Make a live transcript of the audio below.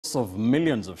costs of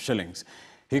millions of shillings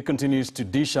he continues to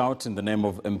dish out in the name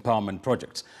of empowerment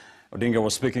projects. Odinga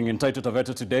was speaking in Taita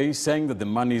Taveta today, saying that the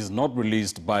money is not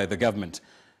released by the government.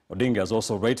 Odinga has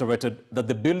also reiterated that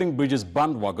the building bridges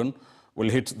bandwagon will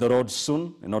hit the road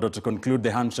soon in order to conclude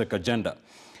the handshake agenda.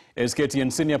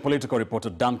 SKTN senior political reporter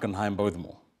Duncan Haimba with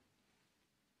more.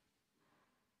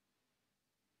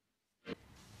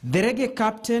 The Regea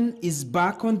captain is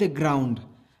back on the ground.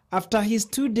 After his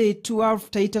two-day tour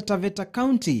of Taita Taveta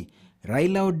County,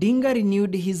 Raila Odinga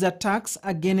renewed his attacks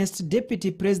against Deputy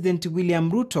President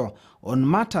William Ruto on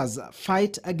matters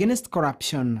fight against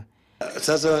corruption.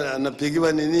 Sasa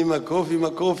anapigiwa nini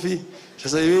makofi.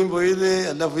 Sasa wimbo ile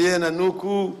alafu yeye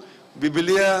ananuku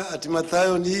Biblia ati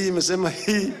Mathayo ni hii imesema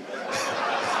hii.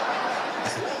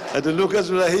 Ati Luka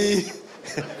sura hii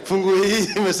fungu hii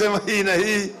imesema hii na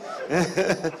hii.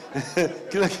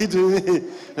 Kila kitu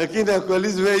lakini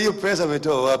akuulize wewe hiyo pesa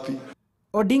umetoa wapi?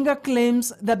 Odinga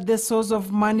claims that the source of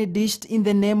money dished in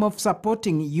the name of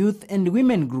supporting youth and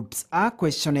women groups are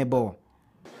questionable.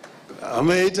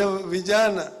 Ameita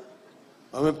vijana,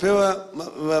 wamepewa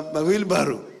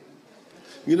mawheelbarrow,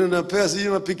 wengine wanapewa sijui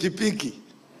mapikipiki,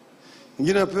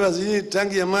 wengine wanapewa sijui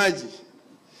tangi ya maji,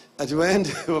 ati waende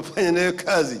wafanye nayo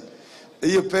kazi.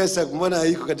 Hiyo pesa mbona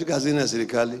haiko katika hazina ya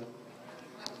serikali?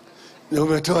 Na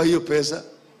umetoa hiyo pesa,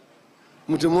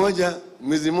 mtu mmoja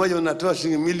mwezi mmoja unatoa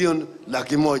shilingi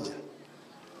 1,100,000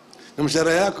 na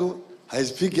mshahara yako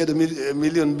haisifiki hata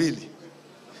 2,000,000.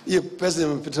 Hiyo pesa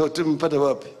imepata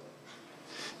wapi?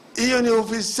 Hiyo ni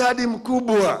ufisadi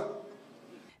mkubwa.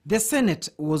 The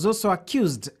Senate was also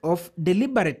accused of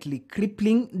deliberately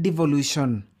crippling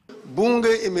devolution.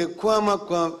 Bunge imekwama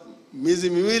kwa miezi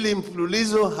miwili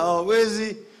mfululizo,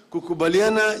 hawawezi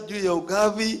kukubaliana juu ya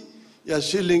ugavi ya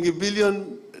shilingi bilioni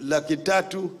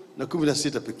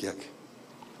 316 peke yake.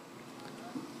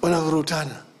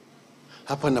 Wanavurutana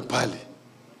hapa na pale.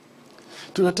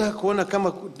 Tunataka kuona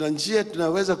kama kuna njia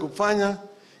tunaweza kufanya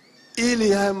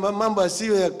ili mambo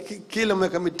asiyo ya kila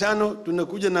miaka mitano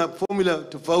tunakuja na formula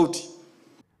tofauti.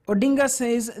 Odinga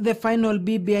says the final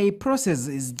BBI process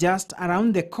is just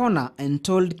around the corner and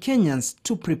told Kenyans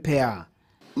to prepare.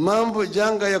 Mambo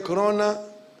janga ya corona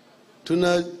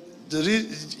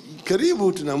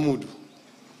karibu tunamudu.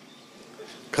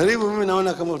 Karibu mimi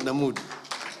naona kama tunamudu.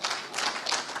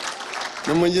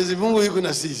 Na Mwenyezi Mungu yuko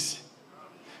na sisi.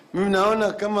 Mimi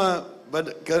naona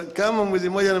kama mwezi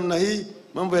mmoja namna hii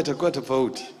mambo yatakuwa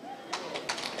tofauti.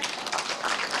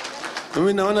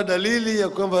 Mimi naona dalili ya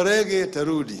kwamba Regea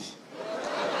tarudi.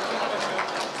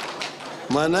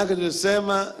 Maana yake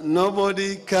tunasema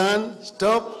nobody can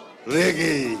stop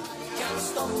Regea.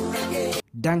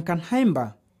 Duncan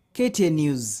Haimba, KTN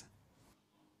News.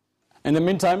 In the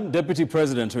meantime, Deputy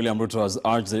President William Ruto has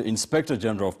urged the Inspector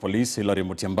General of Police, Hilary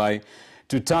Mutyambai,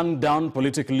 to turn down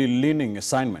politically leaning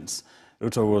assignments.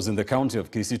 Ruto was in the county of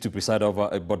Kisii to preside over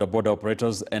a border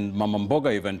operators and Mama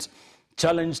Mboga event,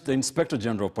 challenged the Inspector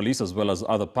General of Police as well as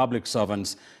other public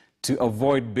servants to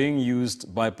avoid being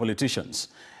used by politicians.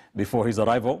 Before his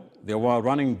arrival, there were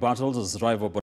running battles as rival